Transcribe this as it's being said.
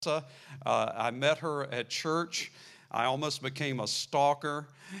I met her at church. I almost became a stalker.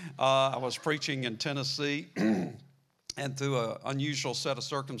 I was preaching in Tennessee, and through an unusual set of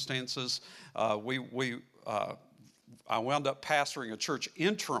circumstances, I wound up pastoring a church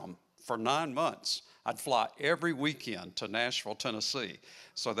interim for 9 months. I'd fly every weekend to Nashville, Tennessee.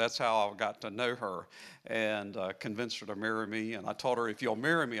 So that's how I got to know her and convinced her to marry me. And I told her, if you'll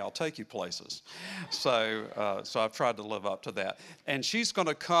marry me, I'll take you places. So I've tried to live up to that. And she's going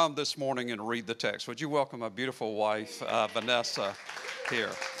to come this morning and read the text. Would you welcome my beautiful wife, Vanessa, here?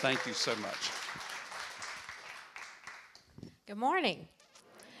 Thank you so much. Good morning.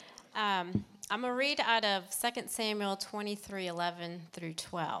 I'm going to read out of 2 Samuel 23:11 through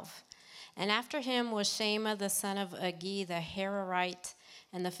 12. And after him was Shema the son of Agi the Hararite,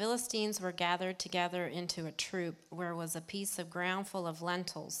 and the Philistines were gathered together into a troop, where was a piece of ground full of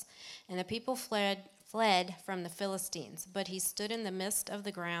lentils. And the people fled from the Philistines. But he stood in the midst of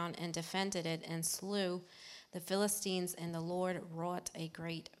the ground and defended it and slew the Philistines, and the Lord wrought a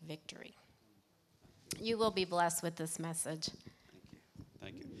great victory. You will be blessed with this message.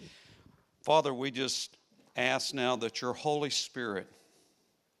 Thank you. Father, we just ask now that your Holy Spirit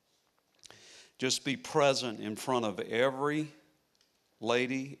just be present in front of every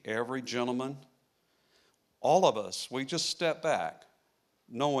lady, every gentleman. All of us, we just step back,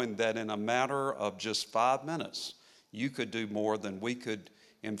 knowing that in a matter of just 5 minutes, you could do more than we could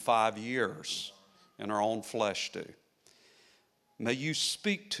in 5 years in our own flesh do. May you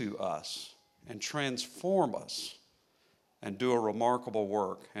speak to us and transform us and do a remarkable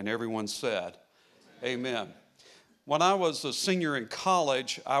work. And everyone said, Amen. When I was a senior in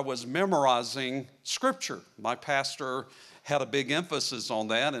college, I was memorizing Scripture. My pastor had a big emphasis on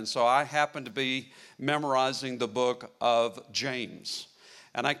that, and so I happened to be memorizing the book of James.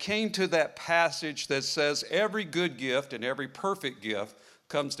 And I came to that passage that says, every good gift and every perfect gift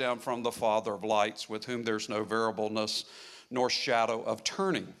comes down from the Father of lights, with whom there's no variableness nor shadow of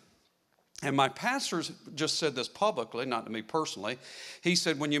turning. And my pastor just said this publicly, not to me personally. He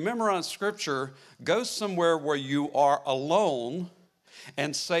said, when you memorize Scripture, go somewhere where you are alone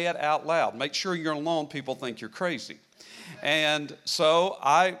and say it out loud. Make sure you're alone. People think you're crazy. And so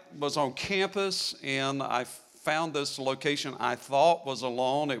I was on campus, and I found this location I thought was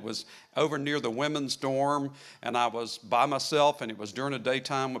alone. It was over near the women's dorm, and I was by myself, and it was during the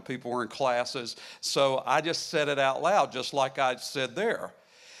daytime when people were in classes. So I just said it out loud, just like I said there.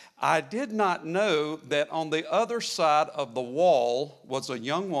 I did not know that on the other side of the wall was a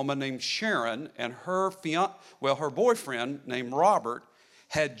young woman named Sharon, and her boyfriend named Robert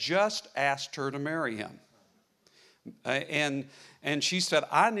had just asked her to marry him. And she said,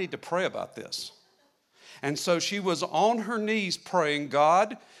 I need to pray about this. And so she was on her knees praying,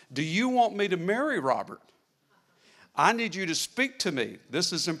 God, do you want me to marry Robert? I need you to speak to me.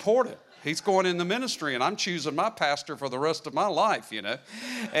 This is important. He's going in the ministry, and I'm choosing my pastor for the rest of my life, you know.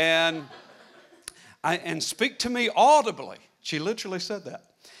 And speak to me audibly. She literally said that.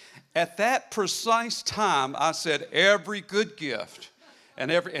 At that precise time, I said, every good gift. And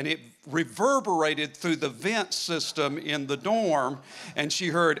it reverberated through the vent system in the dorm, and she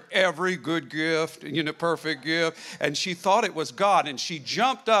heard every good gift, perfect gift, and she thought it was God, and she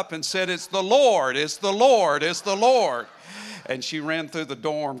jumped up and said, it's the Lord, it's the Lord, it's the Lord. And she ran through the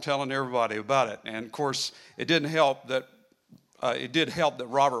dorm telling everybody about it. And of course, it did help that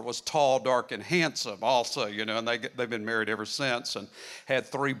Robert was tall, dark, and handsome also, and they've been married ever since and had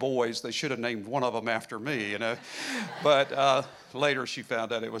 3 boys. They should have named one of them after me, But later she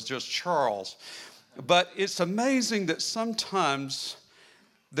found out it was just Charles. But it's amazing that sometimes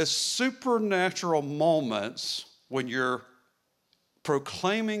the supernatural moments when you're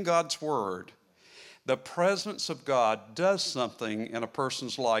proclaiming God's word, the presence of God does something in a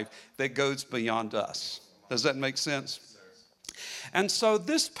person's life that goes beyond us. Does that make sense? And so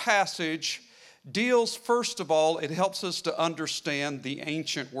this passage deals, first of all, it helps us to understand the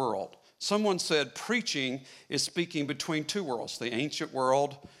ancient world. Someone said preaching is speaking between 2 worlds, the ancient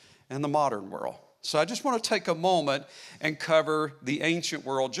world and the modern world. So I just want to take a moment and cover the ancient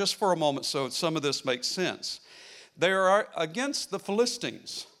world just for a moment so some of this makes sense. They are against the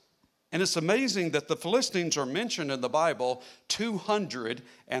Philistines. And it's amazing that the Philistines are mentioned in the Bible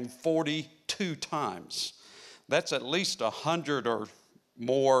 242 times. That's at least 100 or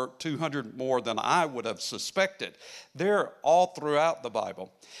more, 200 more than I would have suspected. They're all throughout the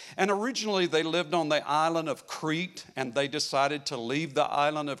Bible. And originally they lived on the island of Crete, and they decided to leave the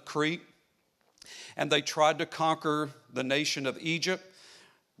island of Crete. And they tried to conquer the nation of Egypt.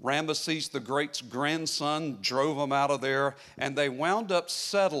 Ramesses the Great's grandson drove them out of there, and they wound up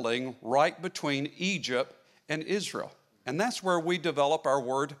settling right between Egypt and Israel. And that's where we develop our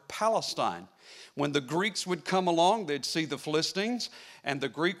word Palestine. When the Greeks would come along, they'd see the Philistines, and the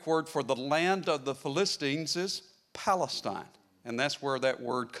Greek word for the land of the Philistines is Palestine. And that's where that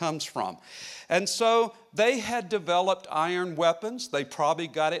word comes from. And so they had developed iron weapons. They probably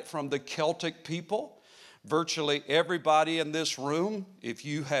got it from the Celtic people. Virtually everybody in this room, if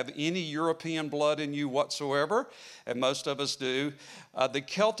you have any European blood in you whatsoever, and most of us do, the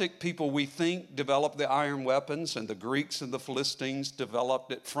Celtic people, we think, developed the iron weapons, and the Greeks and the Philistines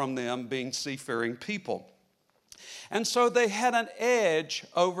developed it from them, being seafaring people. And so they had an edge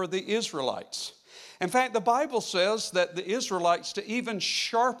over the Israelites. In fact, the Bible says that the Israelites, to even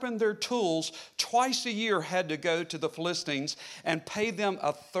sharpen their tools, twice a year had to go to the Philistines and pay them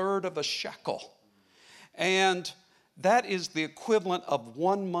a third of a shekel. And that is the equivalent of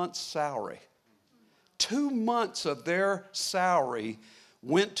 1 month's salary. 2 months of their salary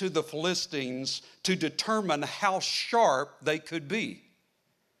went to the Philistines to determine how sharp they could be.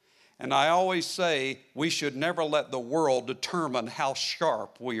 And I always say we should never let the world determine how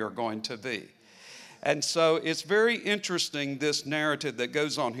sharp we are going to be. And so it's very interesting, this narrative that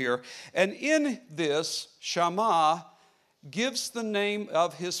goes on here. And in this, Shammah gives the name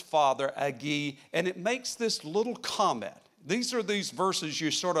of his father, Agi, and it makes this little comment. These are these verses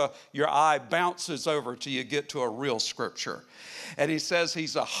your eye bounces over till you get to a real scripture. And he says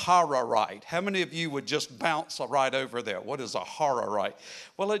he's a Hararite. How many of you would just bounce right over there? What is a Hararite?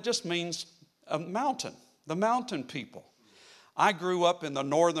 Well, it just means a mountain, the mountain people. I grew up in the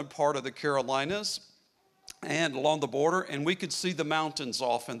northern part of the Carolinas and along the border, and we could see the mountains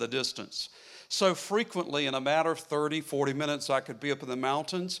off in the distance. So frequently, in a matter of 30, 40 minutes, I could be up in the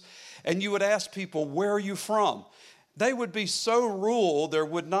mountains, and you would ask people, where are you from? They would be so rural, there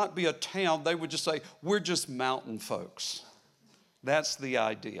would not be a town. They would just say, we're just mountain folks. That's the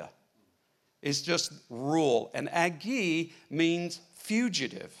idea. It's just rural. And Agi means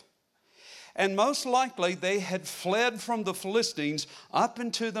fugitive. And most likely, they had fled from the Philistines up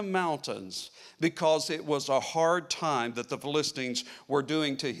into the mountains because it was a hard time that the Philistines were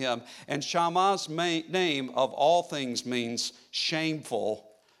doing to him. And Shammah's name of all things means shameful,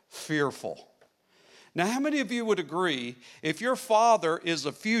 fearful. Now, how many of you would agree if your father is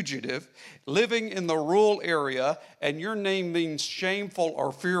a fugitive living in the rural area and your name means shameful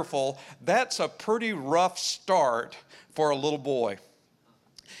or fearful, that's a pretty rough start for a little boy.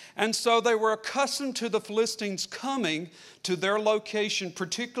 And so they were accustomed to the Philistines coming to their location,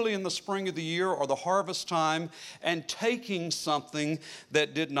 particularly in the spring of the year or the harvest time, and taking something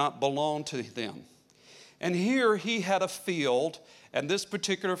that did not belong to them. And here he had a field, and this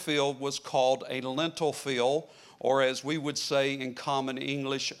particular field was called a lentil field, or as we would say in common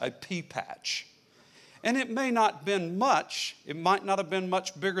English, a pea patch. And it may not have been much. It might not have been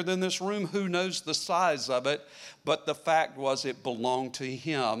much bigger than this room. Who knows the size of it? But the fact was it belonged to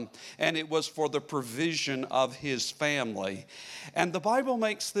him, and it was for the provision of his family. And the Bible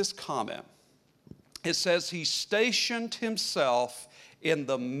makes this comment. It says he stationed himself in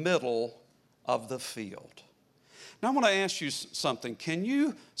the middle of the field. Now I want to ask you something. Can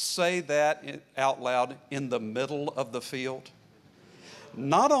you say that out loud, in the middle of the field?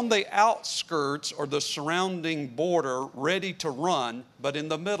 Not on the outskirts or the surrounding border ready to run, but in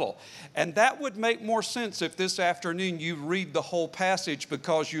the middle. And that would make more sense if this afternoon you read the whole passage,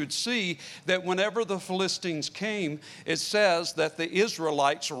 because you'd see that whenever the Philistines came, it says that the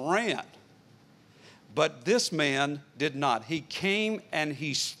Israelites ran. But this man did not. He came and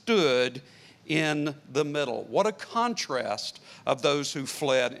he stood in the middle. What a contrast of those who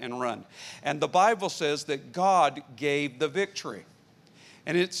fled and run. And the Bible says that God gave the victory.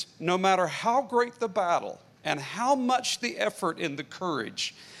 And it's no matter how great the battle and how much the effort and the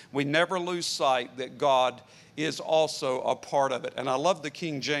courage, we never lose sight that God is also a part of it. And I love the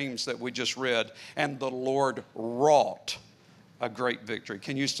King James that we just read, and the Lord wrought a great victory.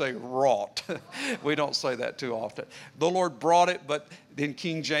 Can you say wrought? We don't say that too often. The Lord brought it, but in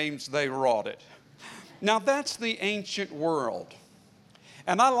King James, they wrought it. Now that's the ancient world.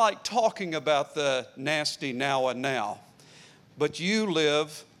 And I like talking about the nasty now and now. But you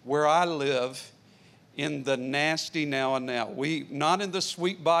live where I live, in the nasty now and now. We, not in the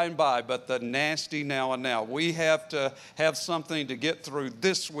sweet by and by, but the nasty now and now. We have to have something to get through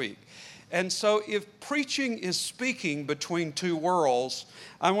this week. And so if preaching is speaking between two worlds,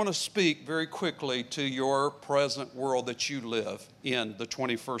 I want to speak very quickly to your present world that you live in, the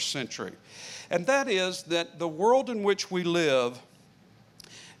 21st century. And that is that the world in which we live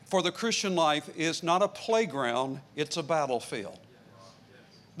for the Christian life is not a playground, it's a battlefield.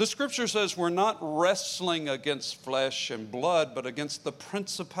 The scripture says we're not wrestling against flesh and blood, but against the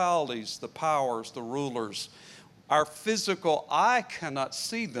principalities, the powers, the rulers. Our physical eye cannot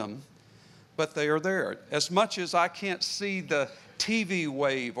see them, but they are there. As much as I can't see the TV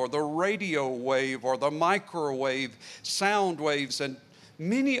wave or the radio wave or the microwave sound waves and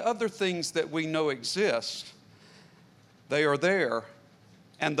many other things that we know exist, they are there.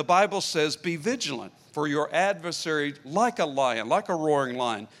 And the Bible says, be vigilant, for your adversary, like a lion, like a roaring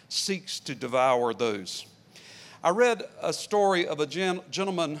lion, seeks to devour those. I read a story of a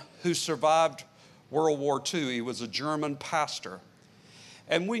gentleman who survived World War II. He was a German pastor.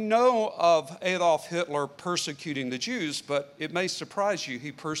 And we know of Adolf Hitler persecuting the Jews, but it may surprise you,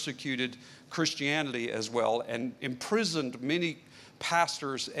 he persecuted Christianity as well and imprisoned many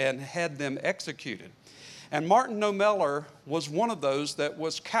pastors and had them executed. And Martin Niemöller was one of those that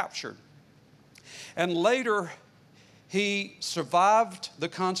was captured. And later, he survived the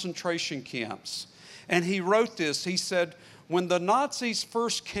concentration camps. And he wrote this. He said, when the Nazis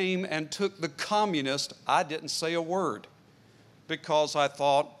first came and took the communists, I didn't say a word because I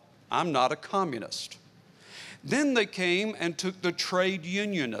thought, I'm not a communist. Then they came and took the trade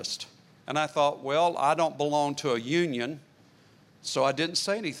unionist. And I thought, well, I don't belong to a union, so I didn't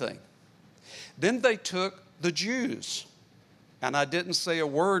say anything. Then they took the Jews, and I didn't say a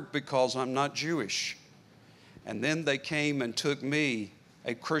word because I'm not Jewish. And then they came and took me,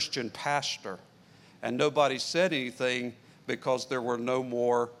 a Christian pastor, and nobody said anything because there were no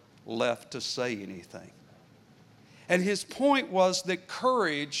more left to say anything. And his point was that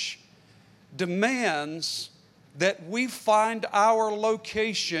courage demands that we find our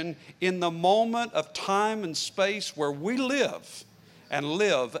location in the moment of time and space where we live and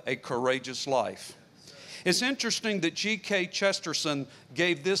live a courageous life. It's interesting that G.K. Chesterton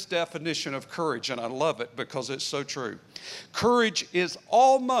gave this definition of courage, and I love it because it's so true. Courage is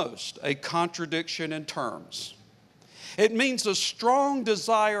almost a contradiction in terms. It means a strong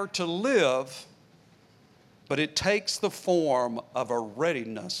desire to live, but it takes the form of a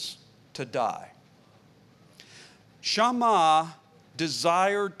readiness to die. Shammah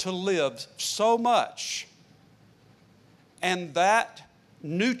desired to live so much, and that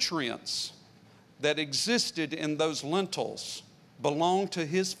nutrients that existed in those lentils belonged to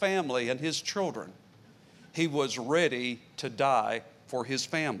his family and his children. He was ready to die for his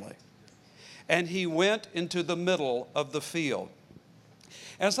family. And he went into the middle of the field.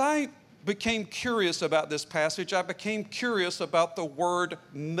 As I became curious about this passage, I became curious about the word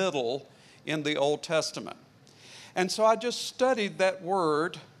middle in the Old Testament. And so I just studied that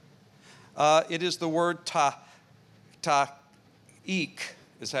word. It is the word ta'ik,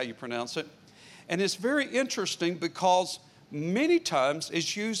 is how you pronounce it. And it's very interesting because many times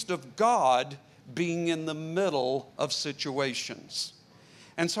it's used of God being in the middle of situations.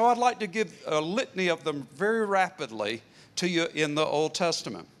 And so I'd like to give a litany of them very rapidly to you in the Old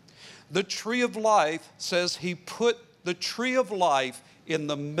Testament. The tree of life says he put the tree of life in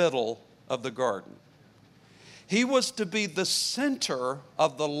the middle of the garden. He was to be the center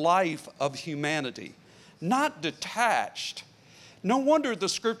of the life of humanity, not detached. No wonder the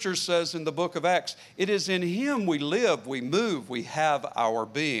scripture says in the book of Acts, it is in him we live, we move, we have our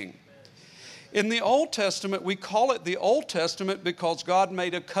being. In the Old Testament, we call it the Old Testament because God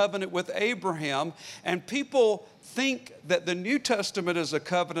made a covenant with Abraham, and people think that the New Testament is a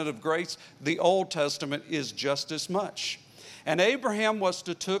covenant of grace. The Old Testament is just as much. And Abraham was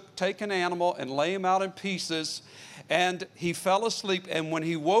to take an animal and lay him out in pieces, and he fell asleep, and when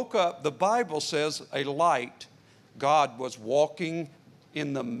he woke up, the Bible says a light, God was walking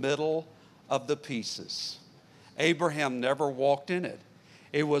in the middle of the pieces. Abraham never walked in it.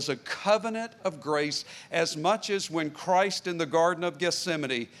 It was a covenant of grace as much as when Christ in the Garden of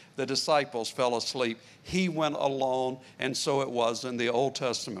Gethsemane, the disciples fell asleep. He went alone, and so it was in the Old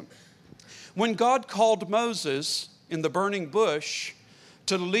Testament. When God called Moses in the burning bush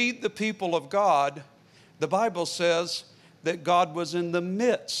to lead the people of God, the Bible says that God was in the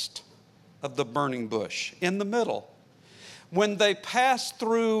midst of the burning bush, in the middle. When they passed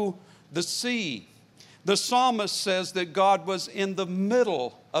through the sea, the psalmist says that God was in the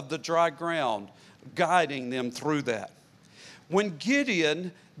middle of the dry ground, guiding them through that. When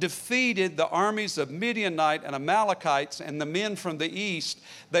Gideon defeated the armies of Midianite and Amalekites and the men from the east,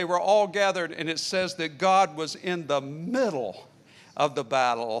 they were all gathered, and it says that God was in the middle of the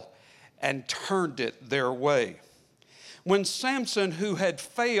battle and turned it their way. When Samson, who had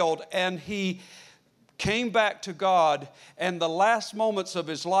failed, and he came back to God, and the last moments of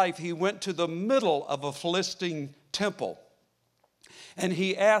his life, he went to the middle of a Philistine temple. And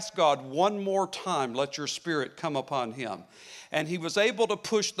he asked God one more time, let your spirit come upon him. And he was able to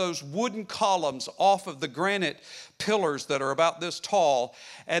push those wooden columns off of the granite pillars that are about this tall.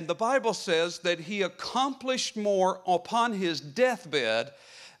 And the Bible says that he accomplished more upon his deathbed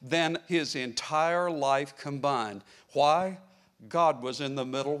than his entire life combined. Why? God was in the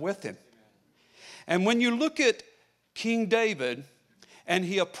middle with him. And when you look at King David and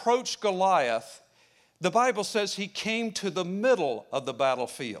he approached Goliath, the Bible says he came to the middle of the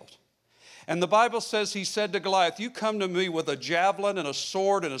battlefield. And the Bible says he said to Goliath, you come to me with a javelin and a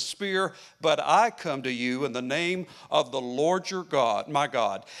sword and a spear, but I come to you in the name of the Lord your God, my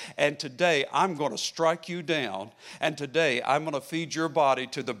God. And today I'm going to strike you down. And today I'm going to feed your body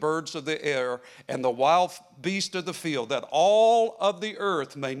to the birds of the air and the wild beasts of the field, that all of the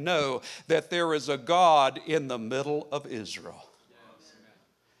earth may know that there is a God in the middle of Israel. Yes.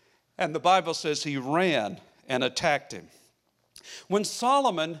 And the Bible says he ran and attacked him. When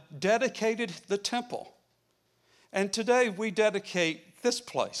Solomon dedicated the temple, and today we dedicate this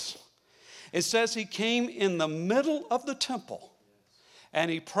place, it says he came in the middle of the temple and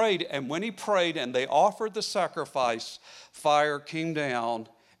he prayed. And when he prayed and they offered the sacrifice, fire came down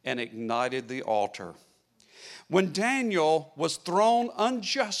and ignited the altar. When Daniel was thrown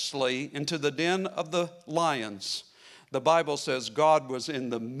unjustly into the den of the lions, the Bible says God was in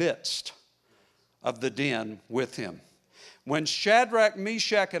the midst of the den with him. When Shadrach,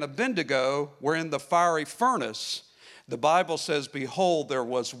 Meshach, and Abednego were in the fiery furnace, the Bible says, behold, there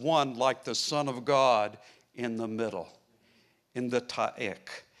was one like the Son of God in the middle, in the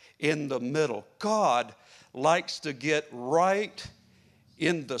ta'ik, in the middle. God likes to get right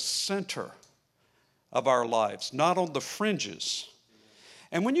in the center of our lives, not on the fringes.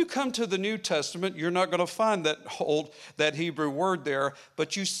 And when you come to the New Testament, you're not going to find that Hebrew word there,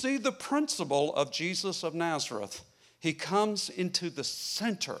 but you see the principle of Jesus of Nazareth. He comes into the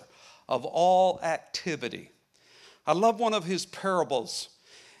center of all activity. I love one of his parables.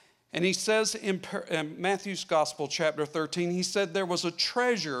 And he says in Matthew's Gospel, chapter 13, he said there was a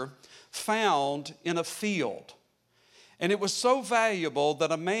treasure found in a field. And it was so valuable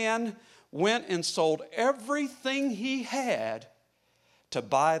that a man went and sold everything he had to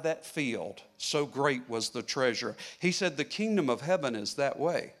buy that field. So great was the treasure. He said the kingdom of heaven is that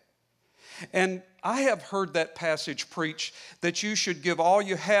way. And I have heard that passage preached that you should give all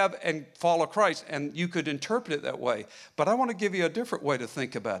you have and follow Christ, and you could interpret it that way. But I want to give you a different way to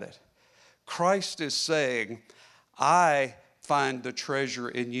think about it. Christ is saying, I find the treasure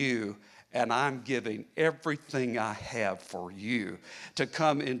in you, and I'm giving everything I have for you to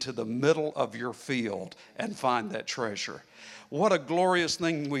come into the middle of your field and find that treasure. What a glorious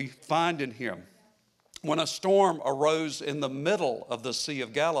thing we find in him. When a storm arose in the middle of the Sea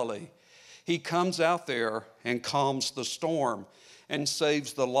of Galilee, he comes out there and calms the storm and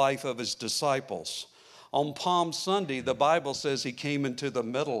saves the life of his disciples. On Palm Sunday, the Bible says he came into the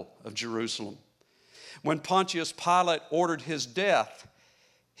middle of Jerusalem. When Pontius Pilate ordered his death,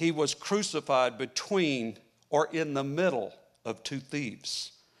 he was crucified between or in the middle of two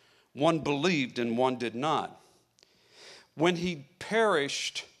thieves. One believed and one did not. When he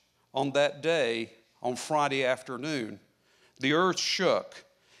perished on that day, on Friday afternoon, the earth shook.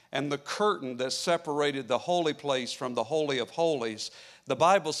 And the curtain that separated the holy place from the Holy of Holies, the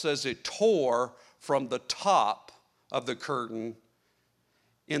Bible says it tore from the top of the curtain,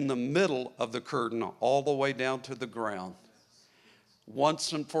 in the middle of the curtain, all the way down to the ground.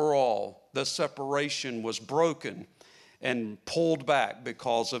 Once and for all, the separation was broken and pulled back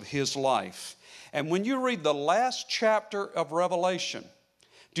because of his life. And when you read the last chapter of Revelation,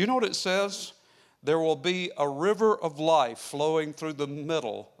 do you know what it says? There will be a river of life flowing through the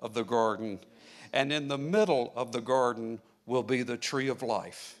middle of the garden. And in the middle of the garden will be the tree of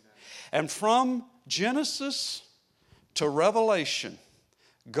life. And from Genesis to Revelation,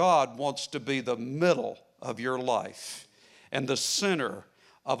 God wants to be the middle of your life and the center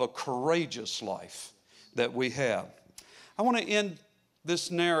of a courageous life that we have. I want to end this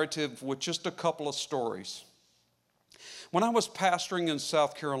narrative with just a couple of stories. When I was pastoring in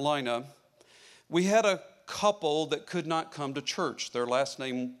South Carolina, we had a couple that could not come to church. Their last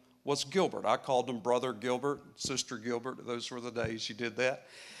name was Gilbert. I called them Brother Gilbert, Sister Gilbert. Those were the days you did that.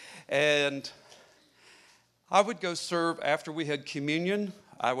 And I would go serve after we had communion.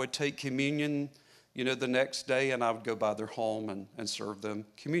 I would take communion, the next day, and I would go by their home and serve them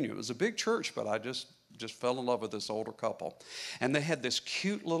communion. It was a big church, but I just fell in love with this older couple. And they had this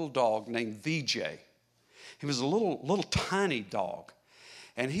cute little dog named VJ. He was a little tiny dog.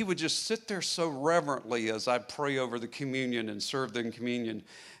 And he would just sit there so reverently as I'd pray over the communion and serve them communion.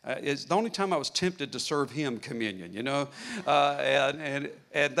 It's the only time I was tempted to serve him communion, you know. And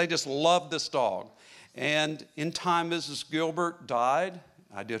they just loved this dog. And in time, Mrs. Gilbert died.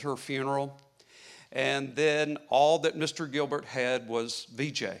 I did her funeral. And then all that Mr. Gilbert had was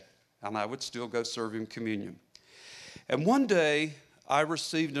VJ. And I would still go serve him communion. And one day, I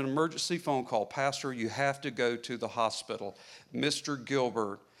received an emergency phone call. Pastor, you have to go to the hospital. Mr.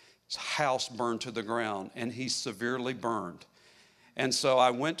 Gilbert's house burned to the ground, and he's severely burned. And so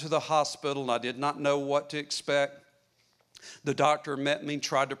I went to the hospital, and I did not know what to expect. The doctor met me,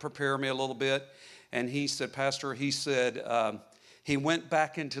 tried to prepare me a little bit, and he said, Pastor, he said, he went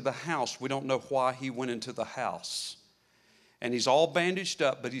back into the house. We don't know why he went into the house. And he's all bandaged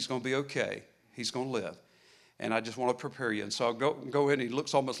up, but he's going to be okay. He's going to live. And I just want to prepare you. And so I go in. He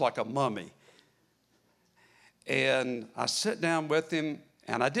looks almost like a mummy. And I sit down with him,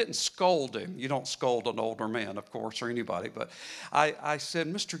 and I didn't scold him. You don't scold an older man, of course, or anybody. But I said,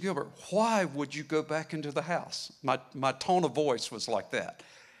 Mr. Gilbert, why would you go back into the house? My tone of voice was like that.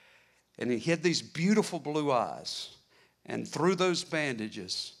 And he had these beautiful blue eyes. And through those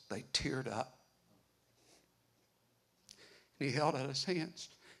bandages, they teared up. And he held out his hands,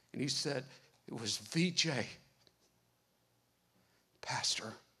 and he said, it was VJ.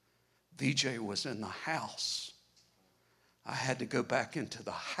 Pastor, VJ was in the house. I had to go back into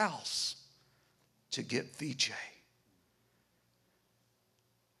the house to get VJ.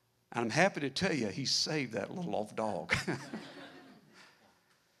 And I'm happy to tell you, he saved that little old dog.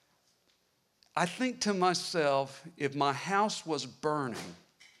 I think to myself, if my house was burning,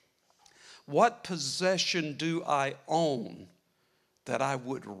 what possession do I own that I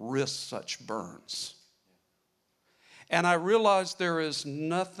would risk such burns? And I realized there is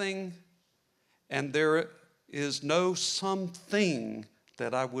nothing and there is no something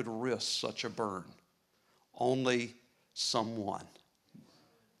that I would risk such a burn. Only someone.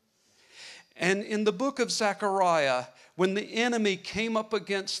 And in the book of Zechariah, when the enemy came up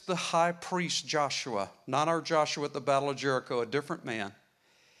against the high priest Joshua, not our Joshua at the Battle of Jericho, a different man,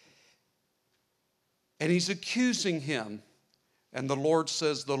 and he's accusing him, and the Lord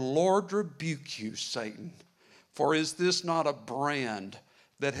says, the Lord rebuke you, Satan. For is this not a brand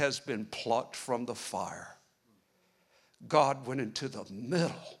that has been plucked from the fire? God went into the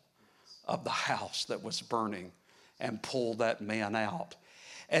middle of the house that was burning and pulled that man out.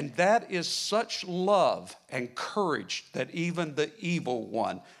 And that is such love and courage that even the evil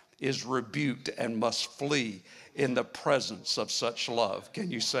one is rebuked and must flee in the presence of such love. Can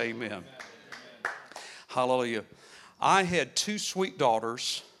you say amen? Amen. Hallelujah. I had two sweet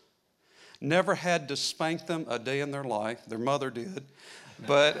daughters. Never had to spank them a day in their life. Their mother did.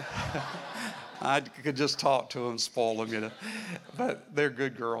 But I could just talk to them, spoil them, you know. But they're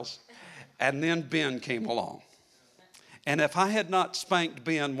good girls. And then Ben came along. And if I had not spanked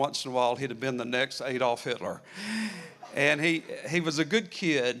Ben once in a while, he'd have been the next Adolf Hitler. And he was a good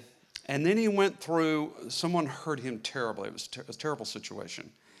kid. And then he went through, someone hurt him terribly. It was a terrible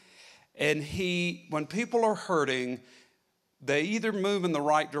situation. And when people are hurting, they either move in the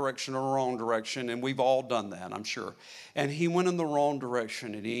right direction or the wrong direction, and we've all done that, I'm sure. And he went in the wrong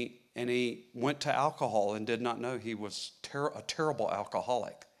direction, and he went to alcohol and did not know he was a terrible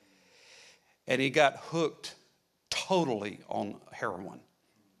alcoholic. And he got hooked totally on heroin.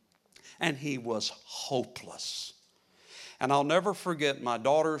 And he was hopeless. And I'll never forget, my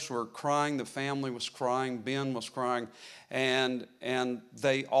daughters were crying, the family was crying, Ben was crying, and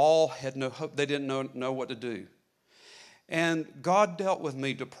they all had no hope. They didn't know what to do. And God dealt with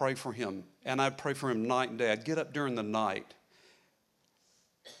me to pray for him. And I'd pray for him night and day. I'd get up during the night.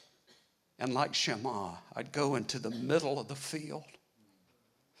 And like Shema, I'd go into the middle of the field.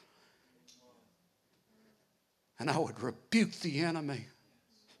 And I would rebuke the enemy.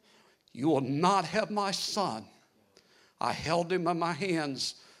 You will not have my son. I held him in my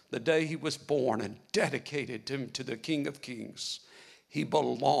hands the day he was born and dedicated him to the King of Kings. He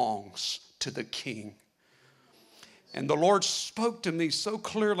belongs to the King. And the Lord spoke to me so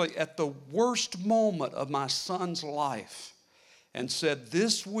clearly at the worst moment of my son's life and said,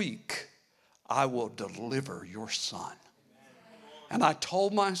 this week I will deliver your son. And I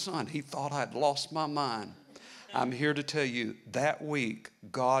told my son, he thought I'd lost my mind. I'm here to tell you, that week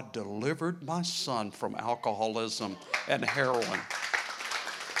God delivered my son from alcoholism and heroin.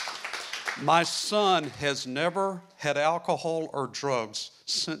 My son has never had alcohol or drugs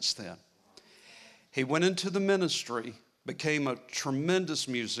since then. He went into the ministry, became a tremendous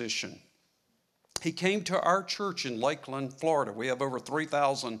musician. He came to our church in Lakeland, Florida. We have over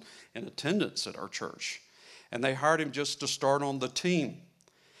 3,000 in attendance at our church. And they hired him just to start on the team.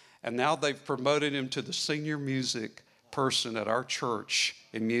 And now they've promoted him to the senior music person at our church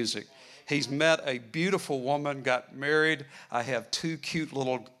in music. He's met a beautiful woman, got married. I have 2 cute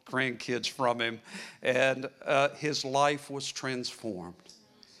little grandkids from him, and his life was transformed.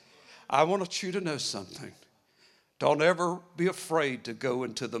 I want you to know something. Don't ever be afraid to go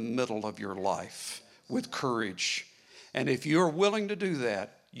into the middle of your life with courage. And if you're willing to do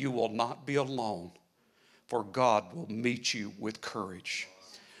that, you will not be alone, for God will meet you with courage.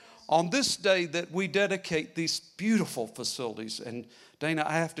 On this day that we dedicate these beautiful facilities, and Dana,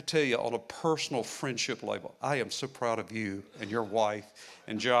 I have to tell you on a personal friendship level, I am so proud of you and your wife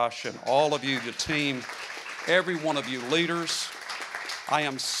and Josh and all of you, the team, every one of you leaders. I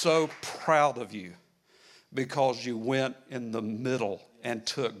am so proud of you because you went in the middle and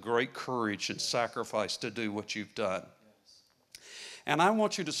took great courage and sacrifice to do what you've done. And I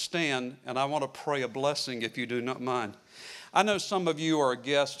want you to stand, and I want to pray a blessing if you do not mind. I know some of you are a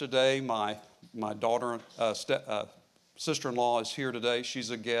guest today. My daughter, sister-in-law is here today. She's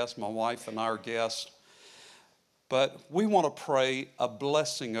a guest. My wife and I are guests. But we want to pray a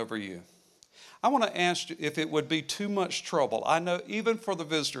blessing over you. I want to ask you if it would be too much trouble. I know even for the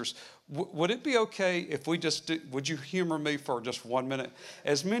visitors, would it be okay if we would you humor me for just 1 minute?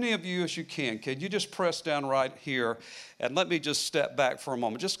 As many of you as you can you just press down right here and let me just step back for a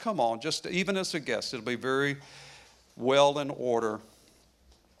moment. Just come on, just even as a guest, it'll be very well in order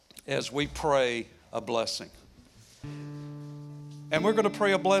as we pray a blessing. And we're going to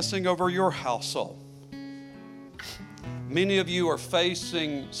pray a blessing over your household. Many of you are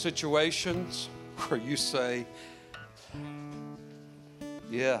facing situations where you say,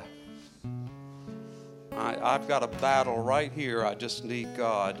 yeah, I've got a battle right here. I just need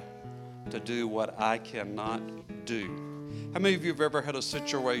God to do what I cannot do. How many of you have ever had a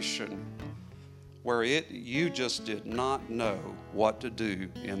situation where you just did not know what to do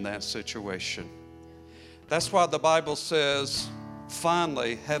in that situation? That's why the Bible says,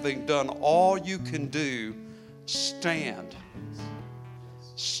 finally, having done all you can do, stand.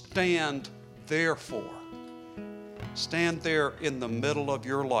 Stand therefore. Stand there in the middle of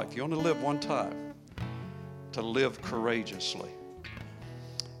your life. You only live one time, to live courageously.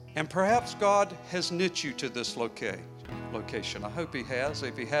 And perhaps God has knit you to this location. I hope He has.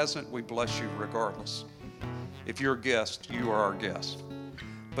 If He hasn't, we bless you regardless. If you're a guest, you are our guest.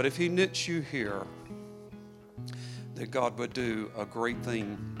 But if He knits you here, that God would do a great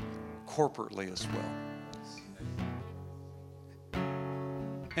thing corporately as well.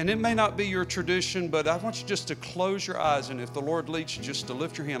 And it may not be your tradition, but I want you just to close your eyes, and if the Lord leads you just to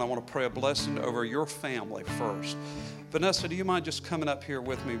lift your hand, I want to pray a blessing over your family first. Vanessa, do you mind just coming up here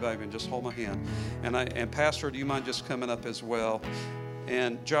with me, baby, and just hold my hand? And Pastor, do you mind just coming up as well?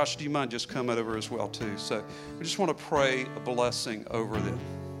 And Josh, do you mind just coming over as well too? So we just want to pray a blessing over them.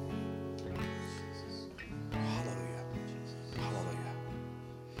 Hallelujah. Hallelujah.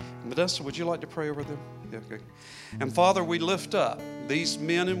 Vanessa, would you like to pray over them? Yeah, okay. And Father, we lift up these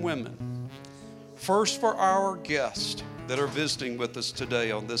men and women, first for our guests that are visiting with us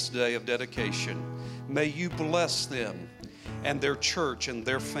today on this day of dedication. May you bless them and their church and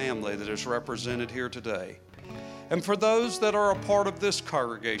their family that is represented here today. And for those that are a part of this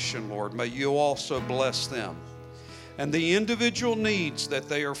congregation, Lord, may you also bless them and the individual needs that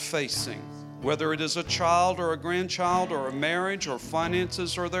they are facing, whether it is a child or a grandchild or a marriage or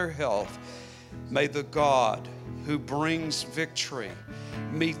finances or their health. May the God who brings victory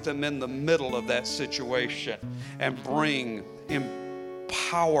meet them in the middle of that situation and bring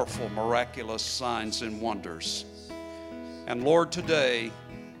powerful, miraculous signs and wonders. And Lord, today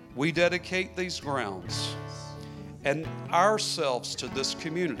we dedicate these grounds and ourselves to this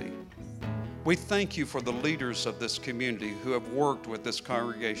community. We thank you for the leaders of this community who have worked with this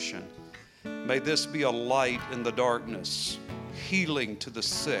congregation. May this be a light in the darkness, healing to the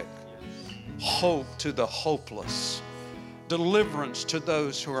sick, hope to the hopeless, deliverance to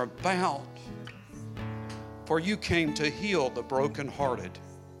those who are bound. For you came to heal the brokenhearted,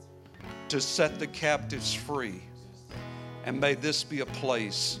 to set the captives free. And may this be a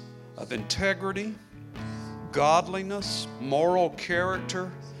place of integrity, godliness, moral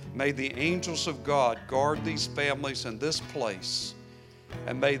character. May the angels of God guard these families in this place.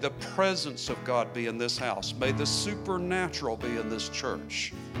 And may the presence of God be in this house. May the supernatural be in this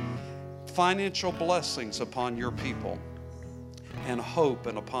church. Financial blessings upon your people and hope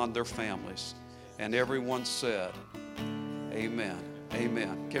and upon their families. And everyone said, amen.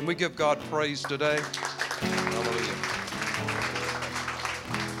 Amen. Can we give God praise today? Hallelujah.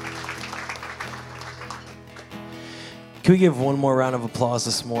 Can we give one more round of applause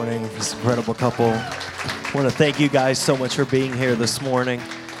this morning for this incredible couple? I want to thank you guys so much for being here this morning.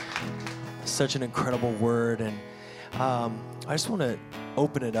 such an incredible word. And I just want to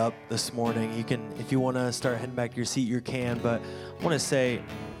open it up this morning. You can, if you want to start heading back to your seat, you can. But I want to say,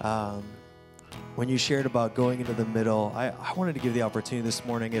 when you shared about going into the middle, I wanted to give the opportunity this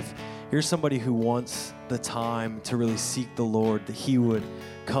morning. If you're somebody who wants the time to really seek the Lord, that He would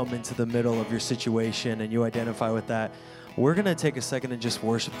come into the middle of your situation and you identify with that, we're going to take a second and just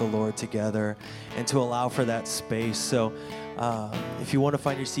worship the Lord together and to allow for that space. So if you want to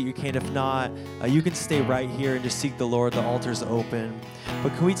find your seat, you can. If not, you can stay right here and just seek the Lord. The altar's open.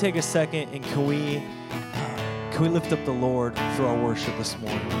 But can we take a second and can we lift up the Lord through our worship this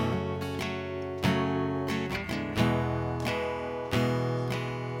morning?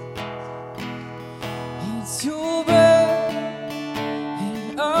 It's your breath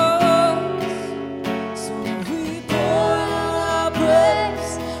in us, so we pour out our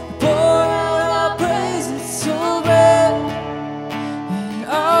praise, we pour out our praise. It's your breath in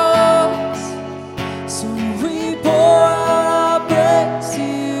us, so we pour out our praise to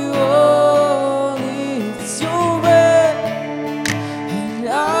you only. It's your breath in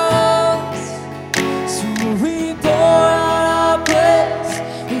us, so we pour out our praise,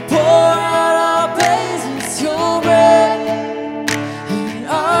 we pour out our praise. It's your breath in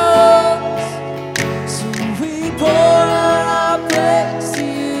us, so we pour out our praise to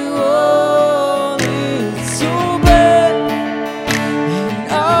you only. It's your breath in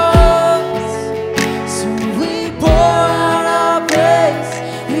us, so we pour out our praise,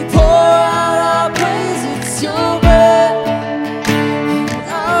 we pour out our praise. It's your breath in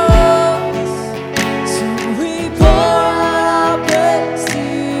us, so we pour out our praise to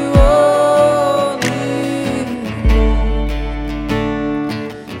you only.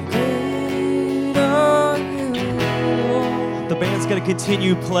 Great are you, Lord. The band's going to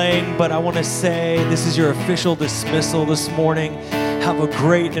continue playing, but I want to say this is your official dismissal this morning. Have a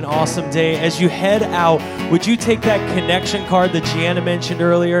great and awesome day. As you head out, would you take that connection card that Gianna mentioned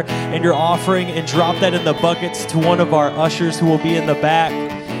earlier and your offering and drop that in the buckets to one of our ushers who will be in the back,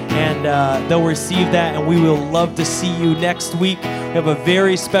 and they'll receive that, and we will love to see you next week. We have a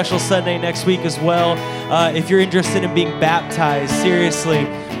very special Sunday next week as well. If you're interested in being baptized, seriously,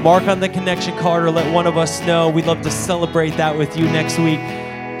 mark on the connection card or let one of us know. We'd love to celebrate that with you next week.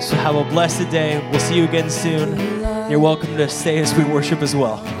 So have a blessed day. We'll see you again soon. You're welcome to stay as we worship as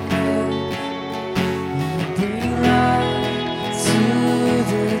well.